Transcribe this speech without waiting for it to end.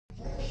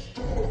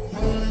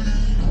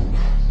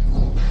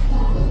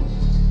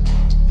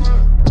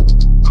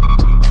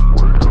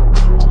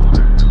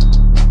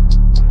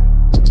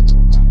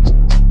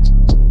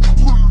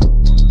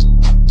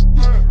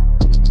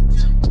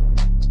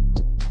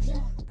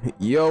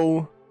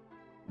Yo,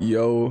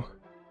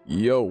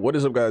 what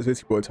is up, guys?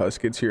 It's your boy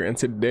TSSH here, and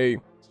today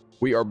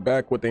we are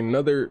back with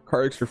another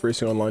CarX for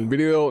Racing Online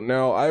video.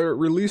 Now, I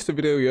released a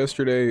video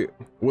yesterday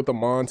with a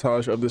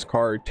montage of this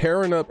car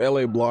tearing up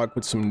LA block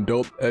with some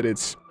dope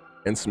edits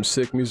and some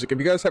sick music. If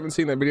you guys haven't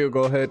seen that video,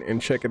 go ahead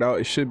and check it out.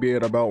 It should be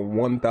at about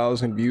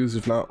 1,000 views,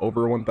 if not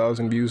over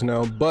 1,000 views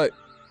now. But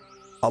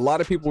a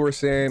lot of people were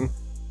saying,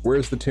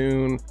 where's the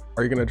tune?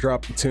 Are you gonna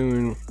drop the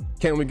tune?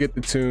 Can we get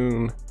the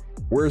tune?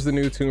 Where's the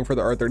new tune for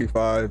the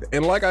R35?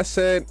 And like I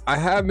said, I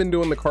have been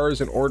doing the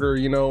cars in order,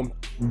 you know,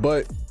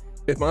 but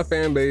if my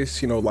fan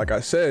base, you know, like I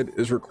said,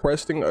 is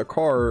requesting a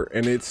car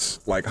and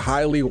it's like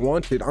highly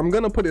wanted, I'm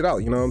gonna put it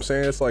out. You know what I'm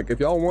saying? It's like, if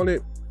y'all want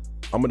it,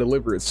 I'm gonna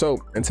deliver it. So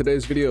in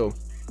today's video,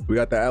 we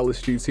got the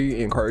Atlas GT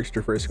in CarX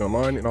for Racing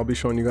Online, and I'll be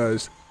showing you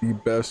guys the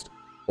best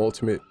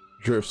ultimate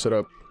drift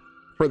setup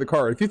for the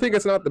car. If you think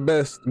it's not the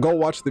best, go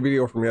watch the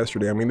video from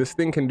yesterday. I mean, this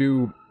thing can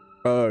do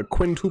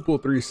quintuple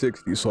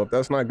 360, so if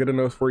that's not good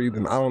enough for you,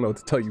 then I don't know what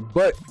to tell you.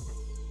 But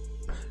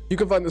you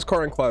can find this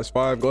car in class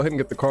 5. Go ahead and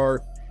get the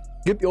car,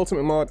 get the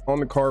ultimate mod on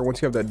the car.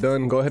 Once you have that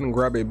done, go ahead and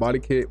grab a body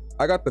kit.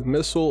 I got the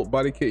missile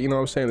body kit, you know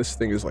what I'm saying? This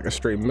thing is like a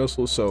straight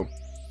missile, so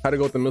had to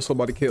go with the missile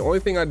body kit. Only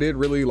thing I did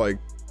really like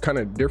kind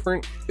of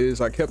different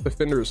is I kept the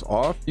fenders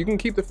off. You can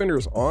keep the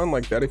fenders on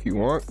like that if you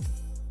want,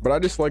 but I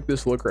just like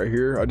this look right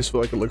here. I just feel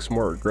like it looks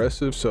more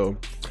aggressive, so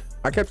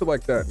I kept it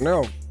like that.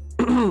 Now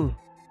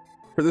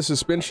for the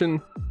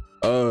suspension,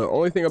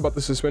 only thing about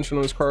the suspension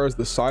on this car is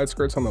the side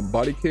skirts on the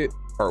body kit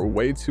are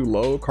way too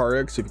low.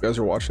 CarX, if you guys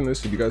are watching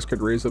this, if you guys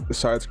could raise up the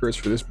side skirts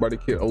for this body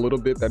kit a little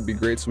bit, that'd be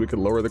great, so we could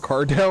lower the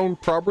car down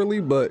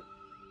properly. But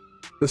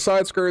the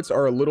side skirts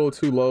are a little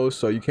too low,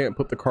 so you can't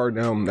put the car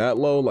down that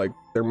low. Like,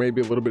 there may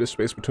be a little bit of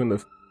space between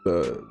the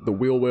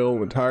wheel well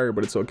and the tire,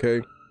 but it's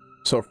okay.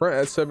 So front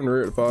at 7,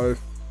 rear at 5.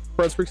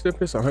 Front spring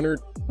stiffness 100,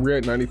 rear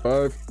at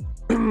 95.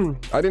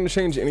 I didn't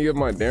change any of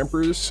my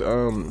dampers.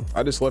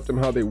 I just left them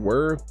how they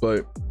were,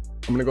 but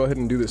I'm gonna go ahead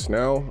and do this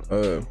now.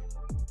 I'm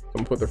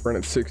gonna put the front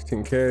at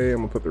 16K. I'm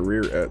gonna put the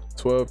rear at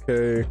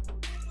 12K.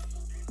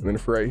 And then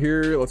for right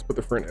here, let's put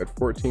the front at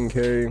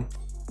 14K.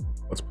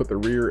 Let's put the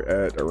rear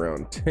at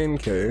around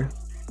 10K.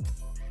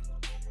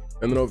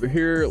 And then over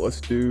here,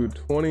 let's do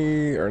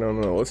 20, or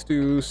no, let's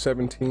do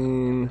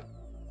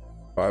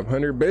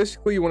 17,500.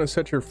 Basically, you want to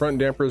set your front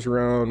dampers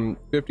around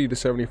 50 to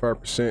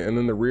 75%, and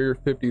then the rear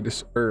 50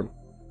 to, or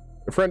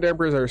the front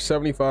dampers are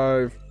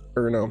 75,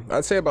 or no,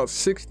 I'd say about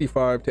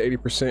 65 to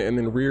 80%, and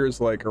then rear is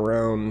like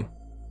around,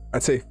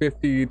 I'd say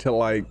 50 to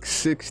like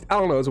 60. I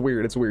don't know, it's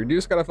weird. You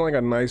just gotta find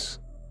like a nice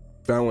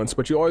balance,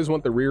 but you always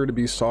want the rear to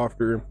be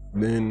softer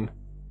than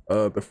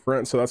the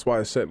front, so that's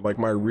why I set like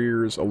my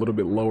rears a little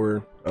bit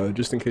lower,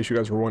 just in case you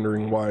guys were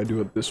wondering why I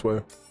do it this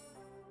way.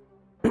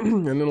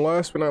 And then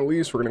last but not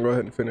least, we're gonna go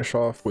ahead and finish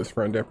off with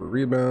front damper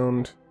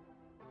rebound.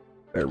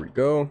 There we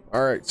go.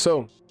 All right,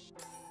 so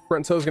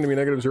front toe is gonna be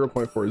negative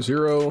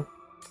 0.40.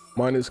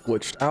 Mine is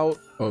glitched out.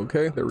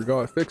 Okay, there we go,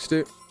 I fixed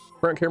it.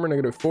 Front camera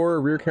negative 4,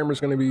 rear camera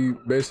is gonna be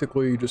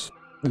basically just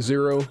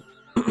 0.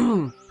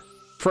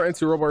 Front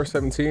anti-roll bar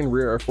 17,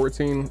 rear at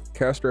 14,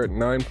 caster at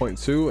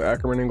 9.2,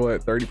 Ackerman angle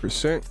at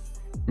 30%,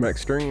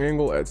 max steering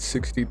angle at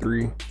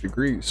 63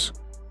 degrees.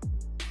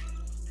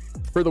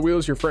 For the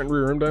wheels, your front and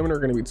rear rim diameter are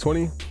going to be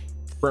 20,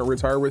 front rear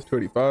tire width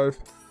 285,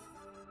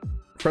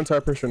 front tire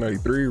pressure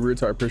 93, rear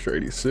tire pressure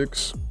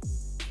 86,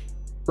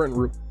 front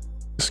and rear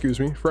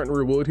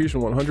wheel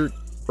adhesion 100,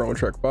 front wheel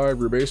track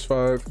 5, rear base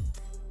 5,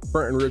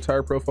 front and rear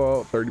tire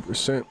profile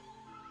 30%.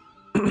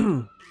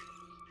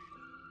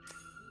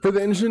 For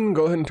the engine,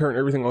 go ahead and turn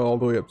everything all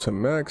the way up to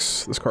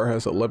max. This car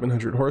has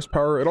 1,100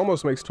 horsepower. It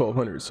almost makes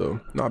 1,200, so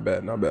not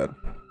bad, not bad.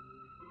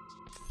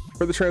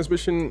 For the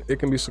transmission, it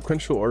can be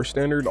sequential or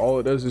standard. All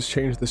it does is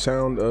change the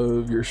sound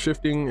of your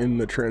shifting in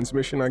the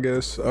transmission, I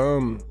guess.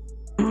 For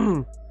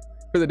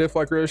the diff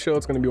lock ratio,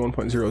 it's going to be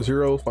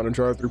 1.00, final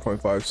drive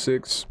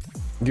 3.56,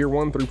 gear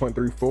 1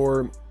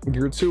 3.34,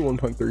 gear 2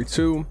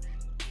 1.32,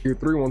 gear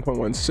 3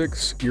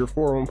 1.16, gear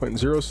 4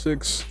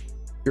 1.06,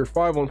 gear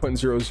 5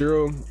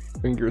 1.00,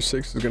 and gear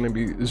 6 is going to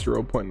be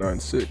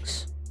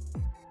 0.96.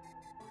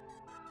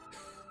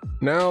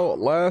 Now,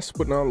 last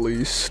but not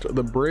least,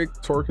 the brake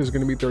torque is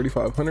going to be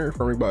 3,500,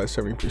 firming by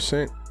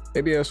 70%.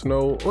 ABS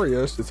no or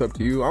yes, it's up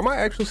to you. I might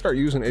actually start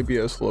using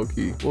ABS low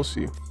key, we'll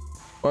see.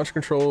 Launch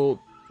control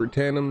for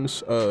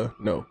tandems,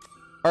 no.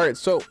 All right,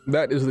 so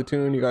that is the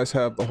tune. You guys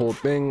have the whole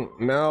thing.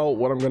 Now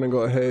what I'm going to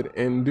go ahead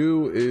and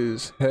do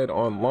is head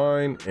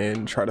online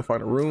and try to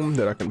find a room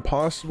that I can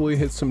possibly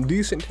hit some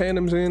decent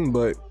tandems in,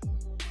 but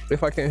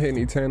if I can't hit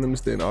any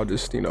tandems, then I'll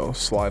just, you know,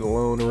 slide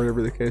alone or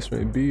whatever the case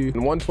may be.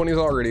 And 120s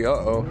already,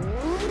 uh-oh.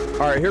 All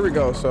right, here we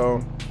go.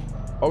 So,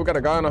 oh, we got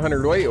a guy on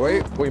 100. Wait,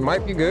 we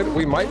might be good.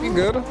 We might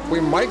get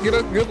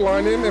a good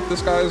line in if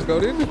this guy is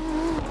goated.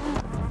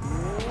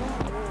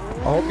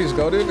 I hope he's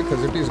goated,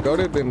 because if he's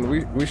goated, then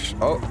we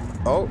oh,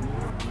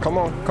 come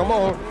on.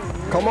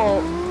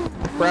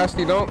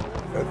 Frasty, don't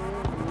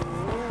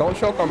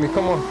choke on me,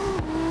 come on.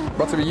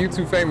 About to be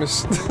YouTube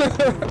famous.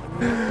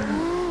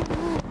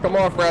 Come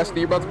on,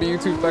 Frasty, you're about to be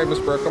YouTube famous,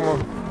 bro, come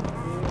on.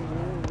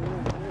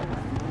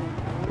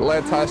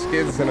 Led tie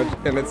skids in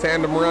a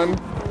tandem run.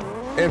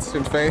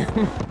 Instant fame.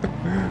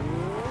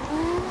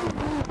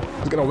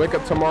 He's gonna wake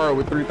up tomorrow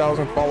with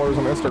 3,000 followers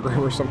on Instagram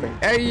or something.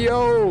 Hey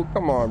yo,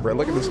 come on, bro.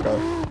 Look at this guy.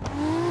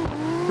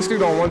 This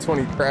dude on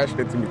 120 crashed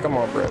into me. Come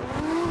on, bro.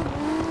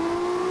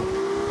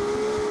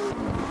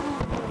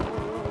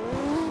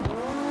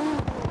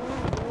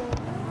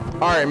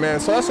 All right, man.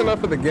 So that's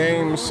enough of the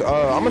games.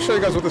 I'm gonna show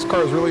you guys what this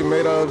car is really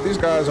made of. These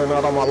guys are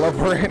not on my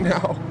level right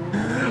now.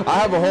 I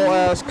have a whole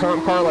ass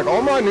comp car. Like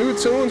all my new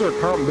tunes are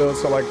comp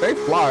builds, so like they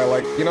fly.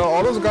 Like, you know,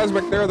 all those guys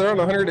back there, they're on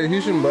 100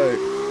 adhesion, but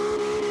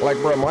like,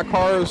 bro, my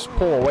cars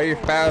pull way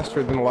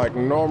faster than like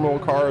normal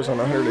cars on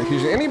 100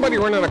 adhesion. Anybody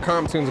running a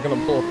comp tune is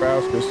gonna pull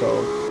faster,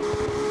 so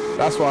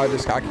that's why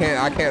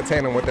I can't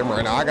tandem with them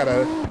right now. I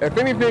gotta, if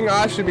anything,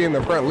 I should be in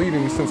the front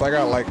leading since I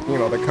got like, you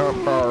know, the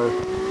comp car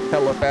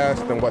hella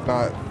fast and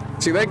whatnot.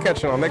 See, they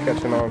catching on.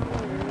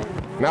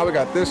 Now we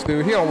got this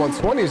dude. He on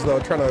 120s though,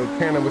 trying to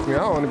tandem with me. I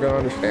don't even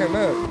understand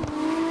that.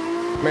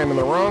 Man, in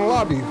the wrong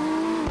lobby.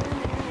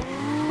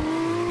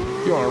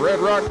 You on a red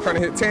rock trying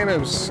to hit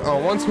tandems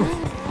on 120.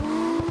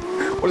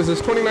 What is this,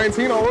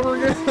 2019 all over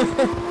again?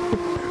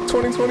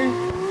 2020?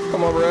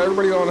 Come on, bro.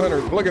 Everybody on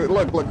 100. Look at it.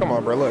 Look. Come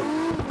on, bro. Look.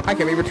 I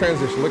can't even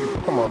transition. Look at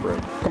it. Come on, bro.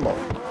 Come on.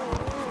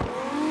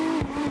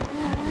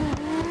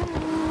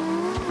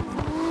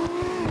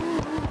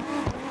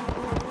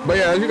 But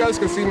yeah, as you guys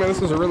can see, man,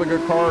 this is a really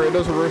good car. It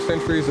does reverse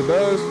entries. It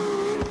does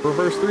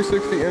reverse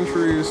 360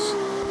 entries.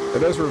 It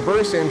does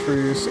reverse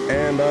entries.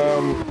 And,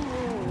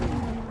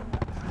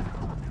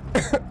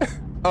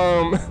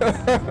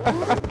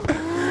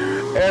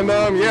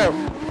 yeah,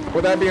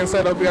 with that being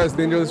said, I hope you guys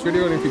did enjoy this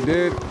video, and if you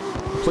did,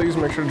 please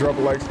make sure to drop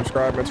a like,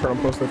 subscribe, and turn on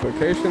post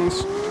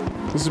notifications.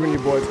 This has been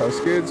your boy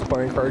TSSH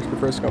playing CarX for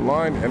First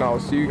Online, and I'll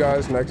see you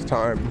guys next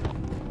time.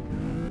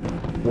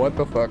 What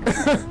the fuck?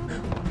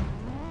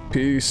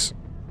 Peace.